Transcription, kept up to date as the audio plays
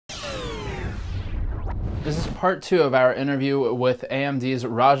This is part 2 of our interview with AMD's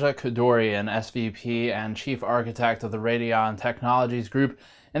Raja Koduri, an SVP and Chief Architect of the Radeon Technologies Group.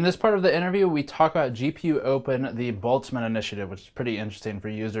 In this part of the interview, we talk about GPUOpen, the Boltzmann Initiative, which is pretty interesting for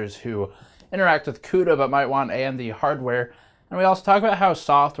users who interact with CUDA but might want AMD hardware. And we also talk about how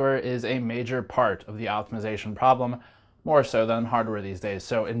software is a major part of the optimization problem, more so than hardware these days.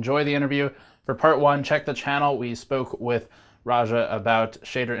 So enjoy the interview. For part 1, check the channel. We spoke with Raja about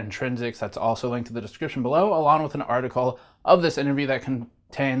shader intrinsics. That's also linked to the description below, along with an article of this interview that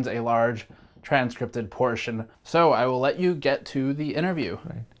contains a large transcripted portion. So I will let you get to the interview.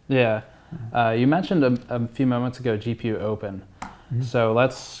 Right. Yeah. You mentioned a few moments ago GPUOpen. So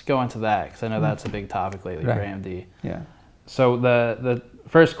let's go into that, because I know that's a big topic lately for AMD. Yeah. So the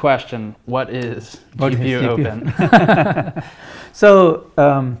first question, what is GPUOpen? So,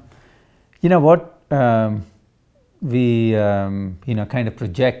 you know what we kind of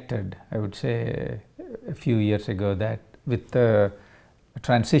projected, I would say a few years ago, that with the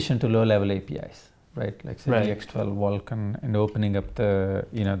transition to low-level APIs, right, like say Dx12, Vulkan, and opening up the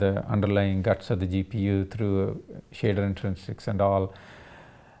the underlying guts of the GPU through shader intrinsics and all,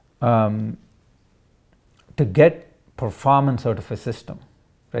 to get performance out of a system,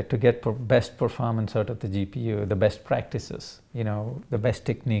 right, to get best performance out of the GPU, the best practices, the best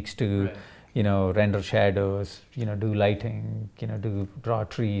techniques to render shadows, do lighting, do draw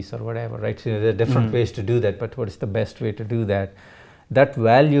trees or whatever, right? So there are different ways to do that, but what is the best way to do that? That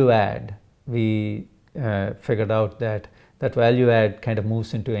value add, we figured out that value add kind of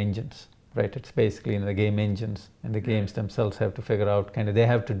moves into engines, right? It's basically the game engines, and the games themselves have to figure out they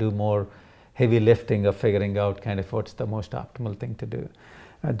have to do more heavy lifting of figuring out what's the most optimal thing to do.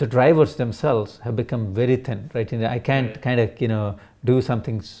 The drivers themselves have become very thin, right? I can't do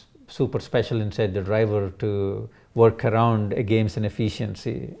something super special inside the driver to work around a game's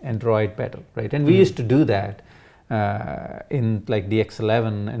inefficiency and draw it better, right? And we used to do that in like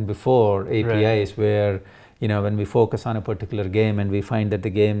Dx11 and before APIs, where when we focus on a particular game and we find that the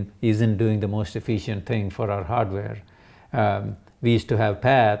game isn't doing the most efficient thing for our hardware, we used to have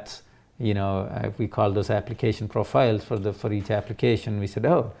paths. We call those application profiles for each application. We said,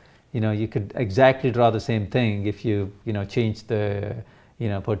 you could exactly draw the same thing if you change the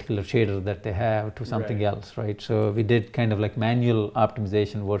particular shader that they have to something else, right? So we did kind of like manual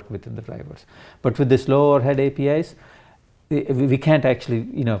optimization work within the drivers. But with this low overhead APIs, we can't actually,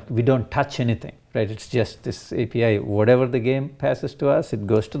 we don't touch anything, right? It's just this API, whatever the game passes to us, it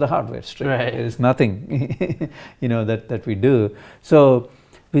goes to the hardware straight. Right. There is nothing, that we do. So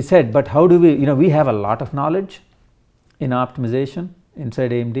we said, but how do we, we have a lot of knowledge in optimization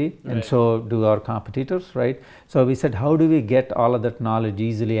inside AMD, and so do our competitors, right? So we said, how do we get all of that knowledge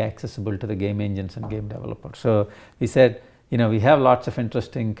easily accessible to the game engines and game developers? So we said, we have lots of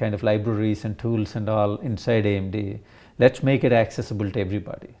interesting kind of libraries and tools and all inside AMD. Let's make it accessible to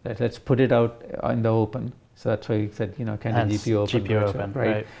everybody. Let's put it out in the open. So that's why we said, kind of GPUOpen,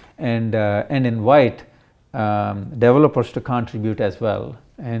 right? And invite developers to contribute as well,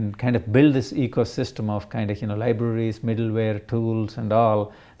 and kind of build this ecosystem of libraries, middleware, tools, and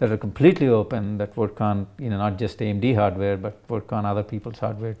all that are completely open, that work on not just AMD hardware but work on other people's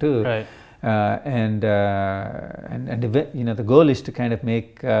hardware too. Right. And the goal is to kind of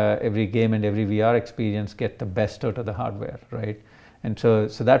make every game and every VR experience get the best out of the hardware, right? And so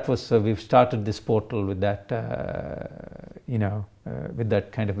that was, we've started this portal with that with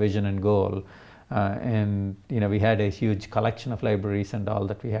that kind of vision and goal. And we had a huge collection of libraries and all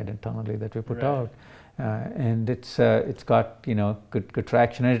that we had internally that we put out, and it's got good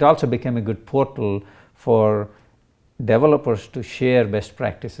traction, and it also became a good portal for developers to share best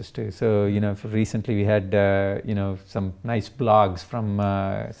practices too. So recently we had some nice blogs from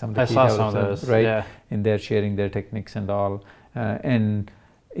some of the key developers, right? Yeah. In there sharing their techniques and all, and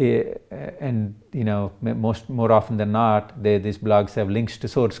more often than not, these blogs have links to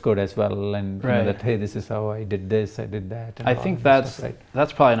source code as well, and that, hey, this is how I did this, I did that. And I think that's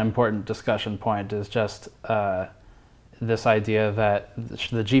probably an important discussion point, is just this idea that the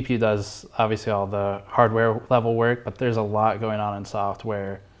GPU does obviously all the hardware level work, but there's a lot going on in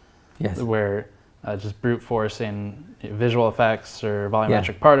software, where just brute forcing visual effects or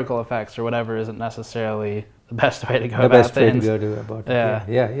volumetric particle effects or whatever isn't necessarily the best way to go about things.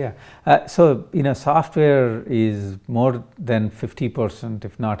 So software is more than 50%,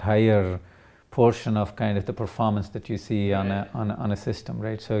 if not higher, portion of kind of the performance that you see on a system,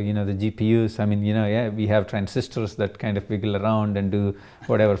 right? So the GPUs, I mean, we have transistors that kind of wiggle around and do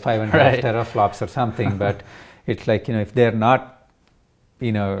whatever 5.5 teraflops or something, but it's like if they're not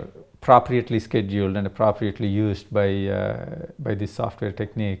appropriately scheduled and appropriately used by these software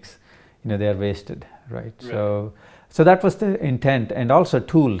techniques, they are wasted, right? So that was the intent, and also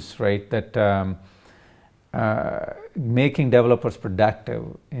tools, right? That making developers productive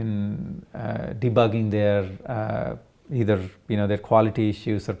in debugging their either their quality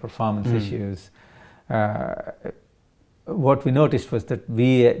issues or performance issues. What we noticed was that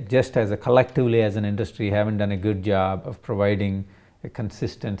we just as a collectively as an industry haven't done a good job of providing a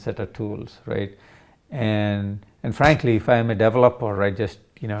consistent set of tools, right? And frankly, if I am a developer, right, just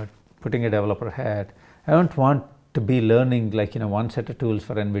putting a developer hat, I don't want to be learning like one set of tools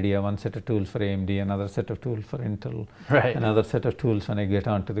for NVIDIA, one set of tools for AMD, another set of tools for Intel, another set of tools when I get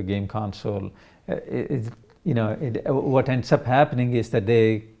onto the game console. What ends up happening is that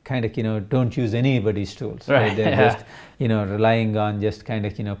they kind of don't use anybody's tools. Right? They're just relying on just kind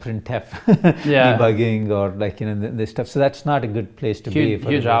of printf debugging or like this stuff. So that's not a good place to be.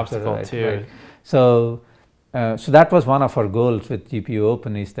 Huge obstacle too. Right? So that was one of our goals with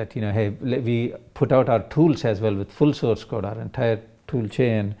GPUOpen, is that hey, we put out our tools as well with full source code, our entire tool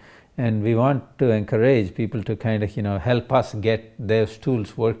chain, and we want to encourage people to kind of help us get those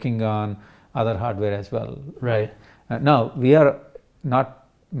tools working on other hardware as well. Right. Now we are not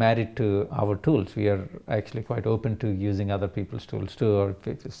married to our tools. We are actually quite open to using other people's tools too. Or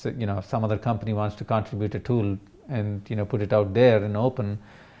if some other company wants to contribute a tool and put it out there in open,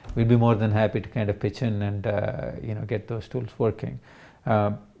 we'd be more than happy to kind of pitch in and get those tools working,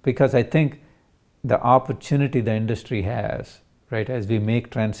 because I think the opportunity the industry has, right, as we make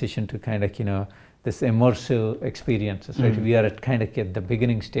transition to kind of this immersive experiences, right? We are at kind of at the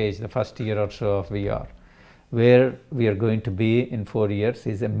beginning stage, the first year or so of VR. Where we are going to be in 4 years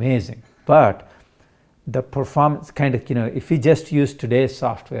is amazing, but the performance kind of if we just use today's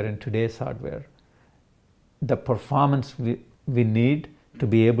software and today's hardware, the performance we need to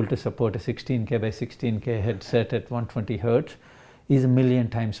be able to support a 16K by 16K headset at 120 hertz is 1,000,000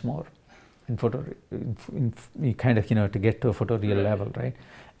 times more in kind of to get to a photoreal level, right?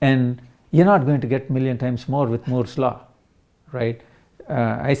 And you're not going to get 1,000,000 times more with Moore's law, right?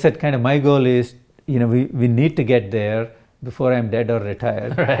 I said kind of my goal is we need to get there before I'm dead or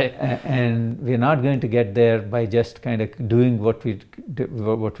retired, right? And we're not going to get there by just kind of doing what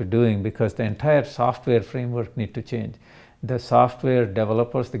we're doing, because the entire software framework need to change. The software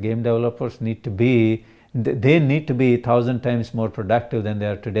developers, the game developers need to be 1,000 times more productive than they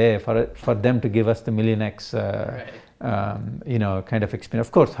are today for them to give us the 1,000,000x kind of experience.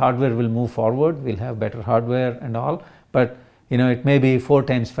 Of course, hardware will move forward. We'll have better hardware and all, but it may be 4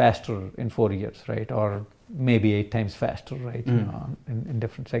 times faster in 4 years, right? Or maybe 8 times faster, right? In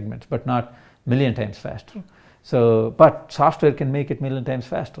different segments, but not 1,000,000 times faster. So, but software can make it 1,000,000 times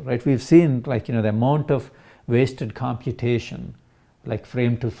faster, right? We've seen like the amount of wasted computation, like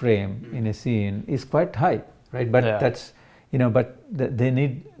frame to frame in a scene, is quite high, right? But that's they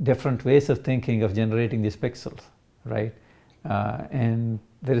need different ways of thinking of generating these pixels, right? And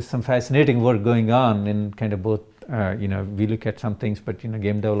there is some fascinating work going on in kind of both. We look at some things, but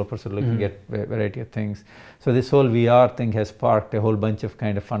game developers are looking at a variety of things. So this whole VR thing has sparked a whole bunch of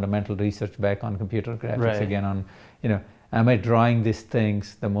kind of fundamental research back on computer graphics again. On am I drawing these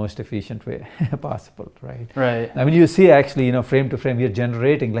things the most efficient way possible, right? Right. I mean, you see actually frame to frame, you're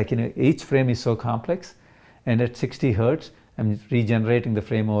generating like each frame is so complex, and at 60 hertz, I'm regenerating the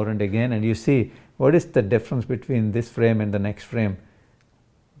frame over and again, and you see what is the difference between this frame and the next frame.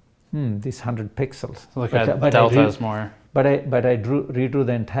 These 100 pixels. Look at deltas more. But I redrew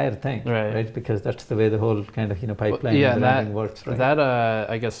the entire thing, right? Because that's the way the whole kind of pipeline and rendering works, right? That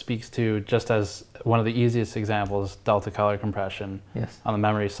I guess speaks to, just as one of the easiest examples, delta color compression. Yes. On the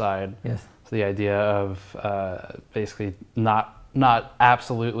memory side. Yes. So the idea of basically not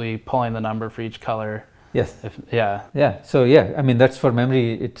absolutely pulling the number for each color. Yes. Yeah. So I mean that's for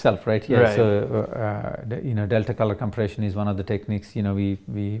memory itself, right? Yeah. Right. So delta color compression is one of the techniques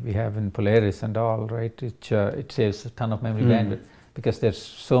we have in Polaris and all, right? It saves a ton of memory bandwidth, because there's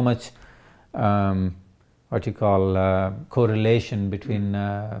so much what you call correlation between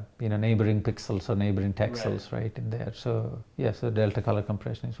neighboring pixels or neighboring texels, right, in there. So so delta color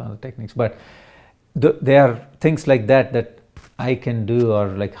compression is one of the techniques, but there are things like that I can do, or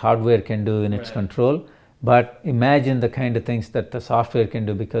like hardware can do in its control. But imagine the kind of things that the software can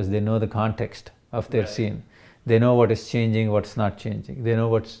do, because they know the context of their scene. They know what is changing, what's not changing. They know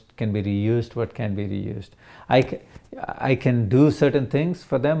what can be reused, what can be reused. I can do certain things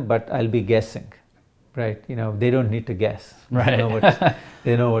for them, but I'll be guessing, right? They don't need to guess. Right.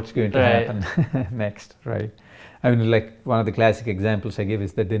 They know what's going to happen next, right? I mean, like one of the classic examples I give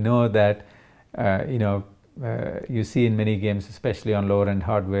is that they know that, you see in many games, especially on lower end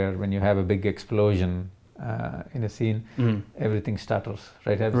hardware, when you have a big explosion, in a scene, everything stutters,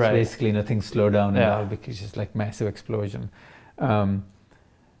 right? Basically nothing slow down and all, because it's like massive explosion.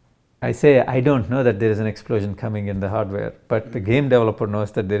 I say I don't know that there is an explosion coming in the hardware, but the game developer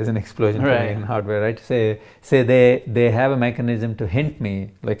knows that there is an explosion coming in hardware, right? Say they have a mechanism to hint me,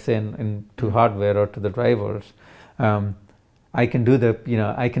 like say to hardware or to the drivers. I can do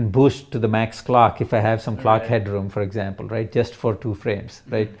I can boost to the max clock if I have some clock headroom, for example, right? Just for 2 frames,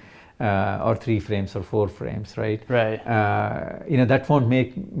 right? Or 3 frames or 4 frames, right? That won't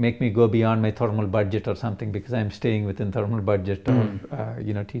make me go beyond my thermal budget or something, because I'm staying within thermal budget or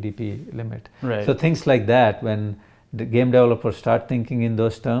TDP limit. So things like that, when the game developers start thinking in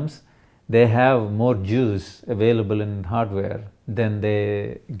those terms, they have more juice available in hardware than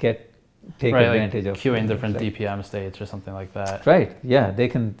they take advantage of. Queuing different DPM states or something like that. Right. Yeah, they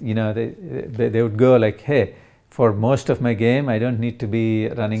can. They would go like, hey, for most of my game, I don't need to be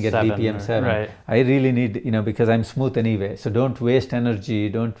running at DPM 7. I really need, because I'm smooth anyway. So don't waste energy,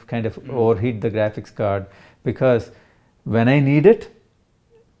 don't kind of overheat the graphics card, because when I need it,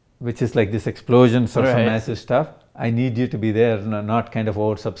 which is like this explosions or some massive stuff, I need you to be there, not kind of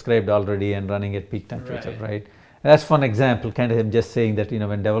oversubscribed already and running at peak temperature, right? That's one example, kind of I'm just saying that,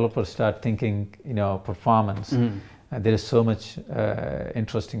 when developers start thinking, performance, there is so much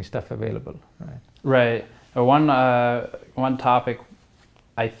interesting stuff available, right? One topic,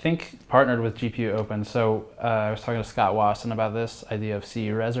 I think partnered with GPUOpen. So I was talking to Scott Wasson about this idea of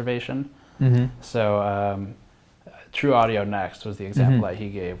CU reservation. So True Audio Next was the example that he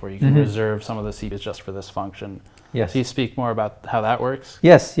gave, where you can reserve some of the CPUs just for this function. Can you speak more about how that works?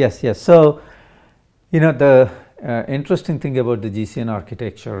 Yes. So, the interesting thing about the GCN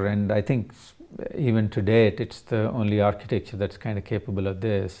architecture, and I think even to date, it's the only architecture that's kind of capable of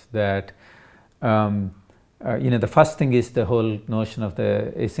this, that the first thing is the whole notion of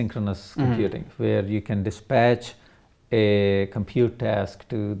the asynchronous computing, where you can dispatch a compute task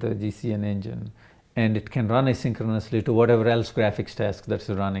to the GCN engine, and it can run asynchronously to whatever else graphics task that's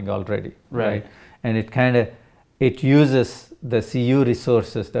running already, right? And it uses the CU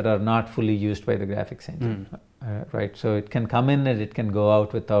resources that are not fully used by the graphics engine, right? So it can come in and it can go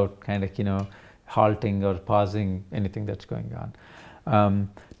out without kind of halting or pausing anything that's going on.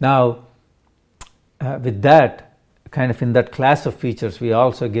 Now, with that, kind of in that class of features, we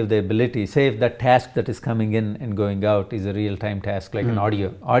also give the ability, say if that task that is coming in and going out is a real-time task, like an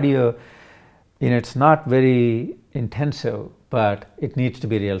audio, it's not very intensive, but it needs to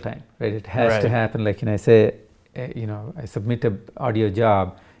be real-time, right? It has to happen, like, I say, I submit an audio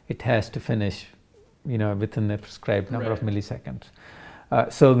job, it has to finish, within a prescribed number of milliseconds.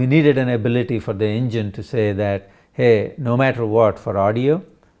 So we needed an ability for the engine to say that, hey, no matter what, for audio,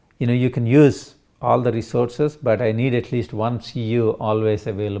 you can use all the resources, but I need at least one CU always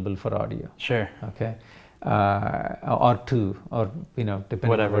available for audio. Okay. Or 2, or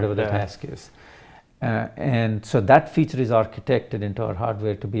depending on whatever the task is. And so that feature is architected into our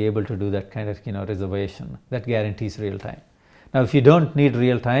hardware to be able to do that kind of reservation that guarantees real time. Now, if you don't need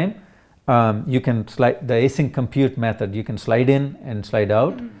real time, you can slide the async compute method. You can slide in and slide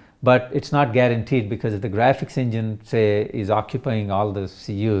out, but it's not guaranteed, because if the graphics engine, say, is occupying all the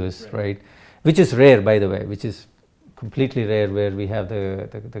CUs, right? Which is rare, by the way, which is completely rare, where we have the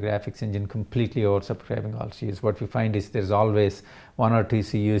graphics engine completely oversubscribing all CUs. What we find is there's always 1 or 2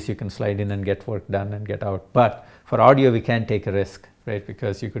 CUs you can slide in and get work done and get out. But for audio, we can't take a risk, right?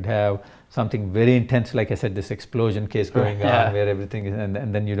 Because you could have something very intense, like I said, this explosion case going on, where everything is,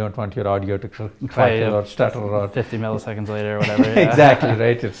 and then you don't want your audio to crackle or stutter or 50 milliseconds later or whatever. Exactly,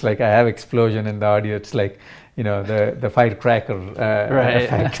 right? It's like I have explosion in the audio. It's like, the firecracker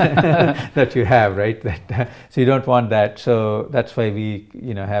effect that you have, right? So you don't want that. So that's why we,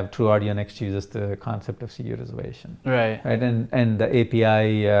 have True Audio Next uses the concept of CU reservation. Right. And the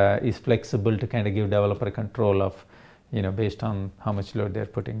API is flexible to kind of give developer control of, based on how much load they're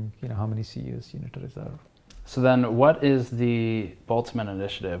putting, how many CUs you need to reserve. So then what is the Boltzmann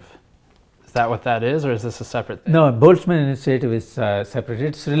Initiative? Is that what that is, or is this a separate thing? No, Boltzmann Initiative is separate.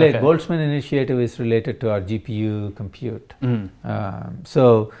 It's related. Boltzmann Initiative is related to our GPU compute.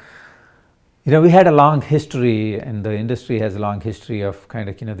 So, we had a long history, and the industry has a long history of kind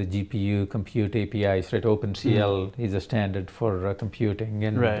of, the GPU compute APIs, right? OpenCL is a standard for computing,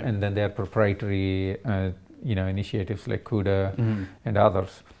 and then there are proprietary, initiatives like CUDA and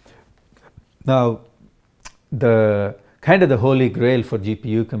others. Now, the holy grail for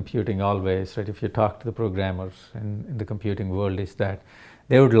GPU computing always, right, if you talk to the programmers in the computing world, is that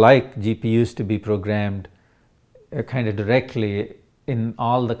they would like GPUs to be programmed kind of directly in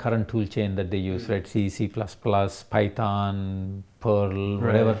all the current tool chain that they use, right? C, C++, Python, Perl,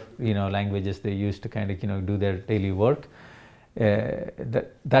 whatever, languages they use to kind of, do their daily work.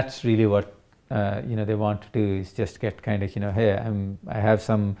 That's really what, they want to do, is just get kind of, hey, I have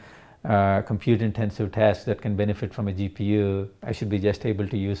some compute intensive tasks that can benefit from a GPU. I should be just able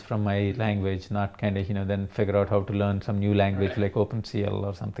to use from my language, not kind of, then figure out how to learn some new language like OpenCL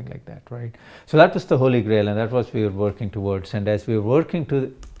or something like that, right? So that was the holy grail, and that was we were working towards. And as we were working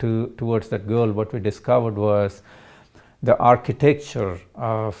towards that goal, what we discovered was the architecture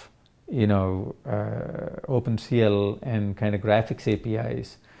of, OpenCL and kind of graphics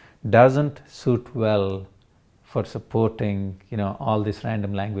APIs doesn't suit well for supporting, all these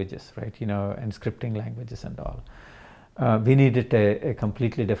random languages, right? And scripting languages and all. We needed a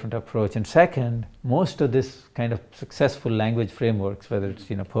completely different approach. And second, most of this kind of successful language frameworks, whether it's,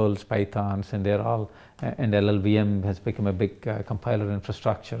 Perls, Pythons, and they're all, and LLVM has become a big compiler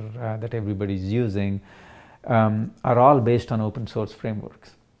infrastructure that everybody's using, are all based on open source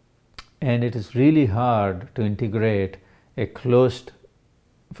frameworks. And it is really hard to integrate a closed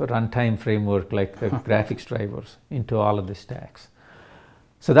for runtime framework like the graphics drivers into all of the stacks.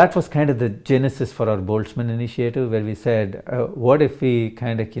 So that was kind of the genesis for our Boltzmann Initiative, where we said, what if we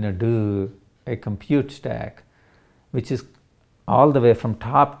kind of do a compute stack which is all the way from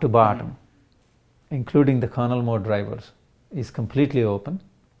top to bottom, including the kernel mode drivers, is completely open,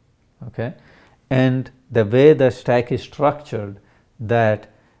 okay? And the way the stack is structured, that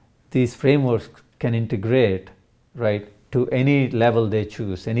these frameworks can integrate, right, to any level they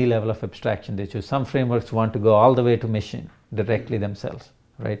choose, any level of abstraction they choose. Some frameworks want to go all the way to machine directly themselves,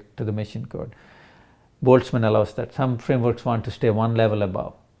 right, to the machine code. Boltzmann allows that. Some frameworks want to stay one level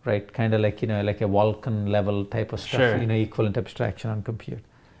above, right, kind of like, like a Vulkan level type of stuff, Sure. Equivalent abstraction on compute.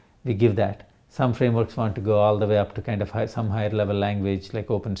 We give that. Some frameworks want to go all the way up to kind of some higher level language like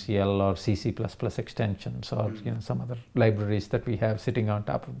OpenCL or C++ extensions or some other libraries that we have sitting on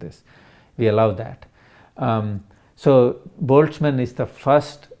top of this. We allow that. So Boltzmann is the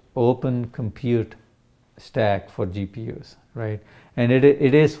first open compute stack for GPUs, right? And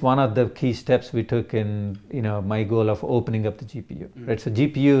it is one of the key steps we took in, my goal of opening up the GPU, right? So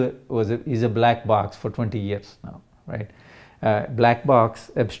GPU is a black box for 20 years now, right? Black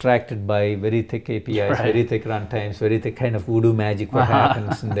box abstracted by very thick APIs, right. Very thick runtimes, very thick kind of voodoo magic what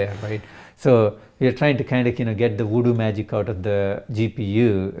happens in there, right? So we are trying to kind of, get the voodoo magic out of the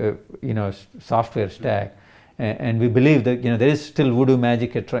GPU, software stack. And we believe that there is still voodoo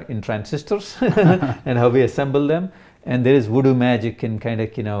magic in transistors and how we assemble them, and there is voodoo magic in kind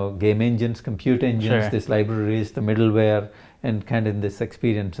of game engines, compute engines, these libraries, the middleware, and kind of in this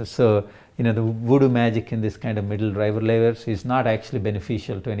experiences. So the voodoo magic in this kind of middle driver layers is not actually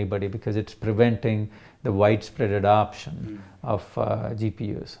beneficial to anybody because it's preventing the widespread adoption of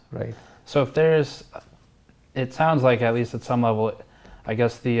GPUs, right? So if it sounds like at least at some level, I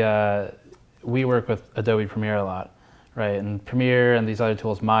guess we work with Adobe Premiere a lot, right? And Premiere and these other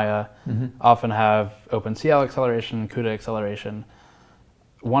tools, Maya, often have OpenCL acceleration, CUDA acceleration.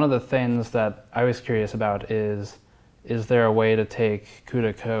 One of the things that I was curious about is there a way to take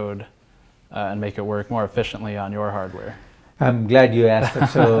CUDA code and make it work more efficiently on your hardware? I'm glad you asked that.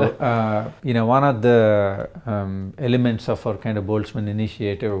 So, one of the elements of our kind of Boltzmann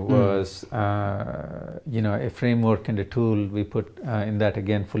Initiative was, a framework and a tool we put in that,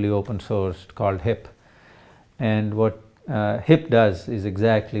 again, fully open sourced called HIP. And what HIP does is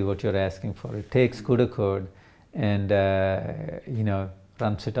exactly what you're asking for. It takes CUDA code and,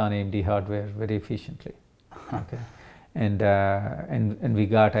 runs it on AMD hardware very efficiently. Okay. And we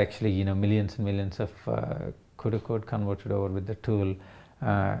got actually, millions and millions of CUDA code converted over with the tool,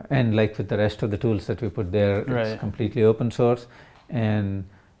 and like with the rest of the tools that we put there, it's completely open source, and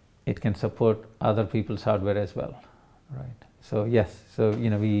it can support other people's hardware as well, right? So yes, so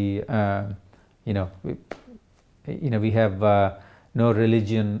we have no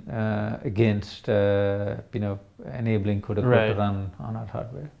religion against enabling CUDA code to run on our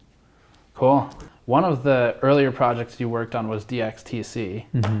hardware. Cool. One of the earlier projects you worked on was Dx12.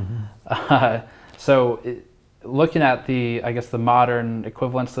 Looking at I guess the modern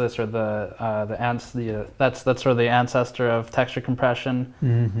equivalents to this, or that's sort of the ancestor of texture compression.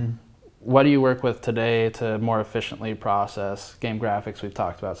 What do you work with today to more efficiently process game graphics? We've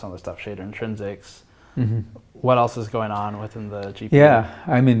talked about some of the stuff, shader intrinsics. What else is going on within the GPU? Yeah,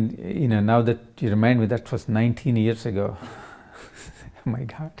 I mean, now that you remind me, that was 19 years ago. Oh my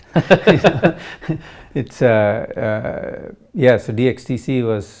God. It's, so Dx12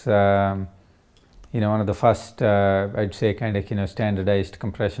 was, one of the first, I'd say, kind of, standardized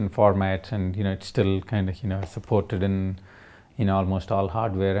compression formats, and, it's still kind of, supported in, almost all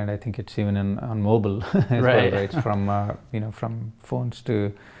hardware, and I think it's even on mobile as well, right? From from phones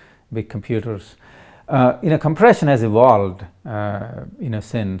to big computers. Compression has evolved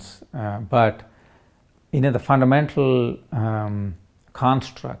since, but the fundamental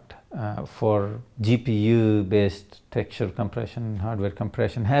construct for GPU-based texture compression, hardware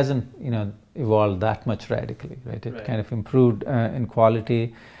compression hasn't evolved that much radically, right? It kind of improved in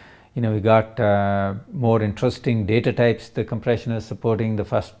quality. We got more interesting data types. The compression is supporting. The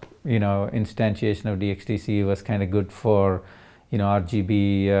first instantiation of DXTC was kind of good for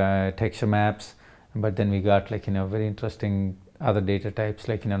RGB texture maps, but then we got very interesting other data types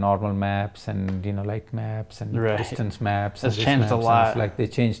like normal maps and light maps and distance maps. It's changed a lot. They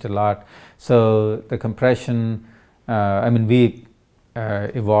changed a lot. So the compression, we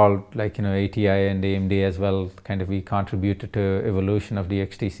evolved ATI and AMD as well. Kind of we contributed to evolution of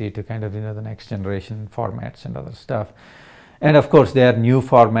DXTC to kind of the next generation formats and other stuff. And of course there are new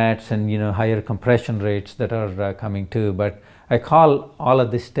formats and higher compression rates that are coming too. But I call all of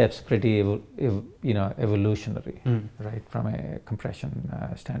these steps pretty evolutionary, right, from a compression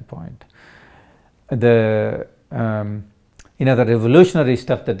standpoint. The the revolutionary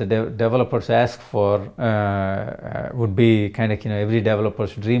stuff that the developers ask for would be kind of every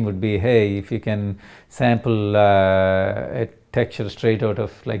developer's dream would be, hey, if you can sample a texture straight out of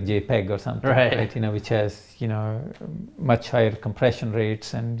JPEG or something, right? Which has much higher compression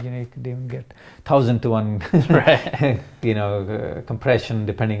rates, and you could even get 1,000 to 1 compression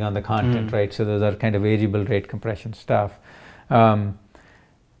depending on the content, right? So those are kind of variable rate compression stuff.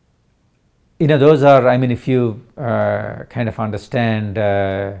 Those are, if you kind of understand,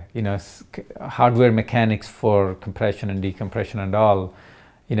 hardware mechanics for compression and decompression and all,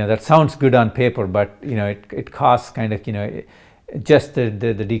 that sounds good on paper, but, it costs kind of, just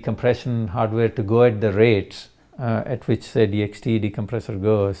the decompression hardware to go at the rates at which, say, DXT decompressor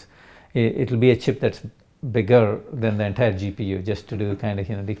goes. It'll be a chip that's bigger than the entire GPU just to do kind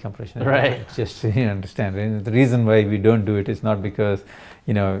of, decompression. Right. Just to understand. And the reason why we don't do it is not because,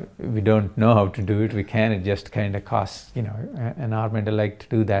 we don't know how to do it. We can. It just kind of costs, an arm and a leg to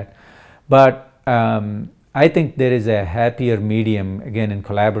do that. But I think there is a happier medium, again, in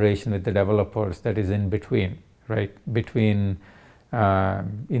collaboration with the developers, that is in between, right? Between,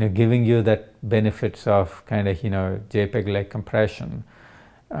 giving you that benefits of kind of, JPEG-like compression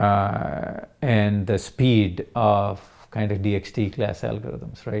and the speed of kind of DXT class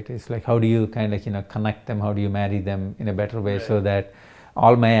algorithms, right? It's like, how do you kind of, connect them? How do you marry them in a better way, so that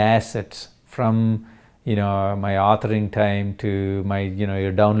all my assets from, my authoring time to my,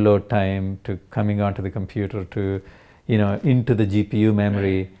 your download time to coming onto the computer to, into the GPU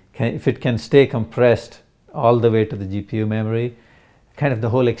memory, if it can stay compressed all the way to the GPU memory, kind of the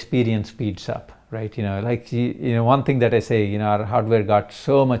whole experience speeds up, right? One thing that I say, our hardware got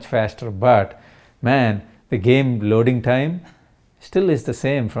so much faster, but man, the game loading time still is the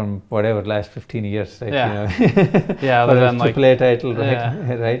same from whatever last 15 years, right? Yeah, other than AAA title, right?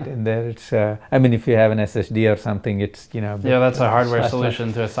 Right, and there it's. If you have an SSD or something, it's Yeah, that's a hardware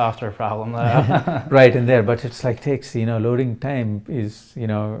solution to a software problem, though. Right, in there, but it's takes loading time is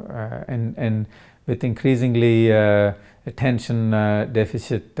and with increasingly attention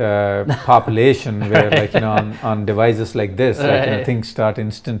deficit population, where on devices like this, things start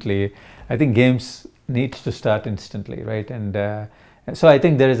instantly. I think games needs to start instantly, right? And so I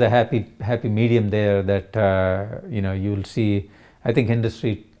think there is a happy medium there that you'll see. I think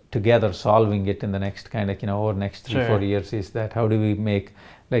industry together solving it in the next kind of over next 3-4 years, is that how do we make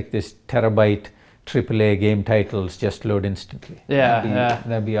this terabyte AAA game titles just load instantly?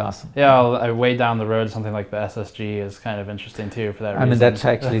 That'd be awesome. Yeah, way down the road, something like the SSG is kind of interesting too for that reason. That's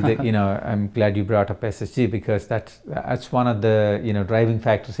actually the I'm glad you brought up SSG, because that's one of the driving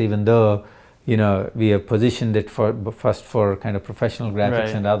factors. Even though we have positioned it first for kind of professional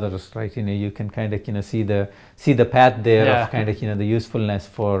graphics and others, right? You can kind of see the path there of kind of the usefulness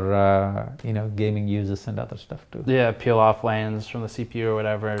for gaming users and other stuff too. Yeah, peel off lanes from the CPU or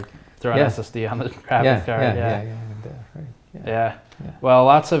whatever. Throw an SSD on the graphics card. Well,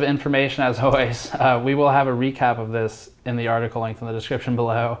 lots of information as always. We will have a recap of this in the article linked in the description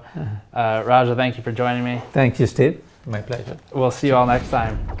below. Raja, thank you for joining me. Thank you, Steve. My pleasure. We'll see you all next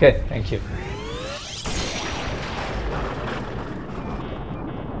time. Okay, thank you.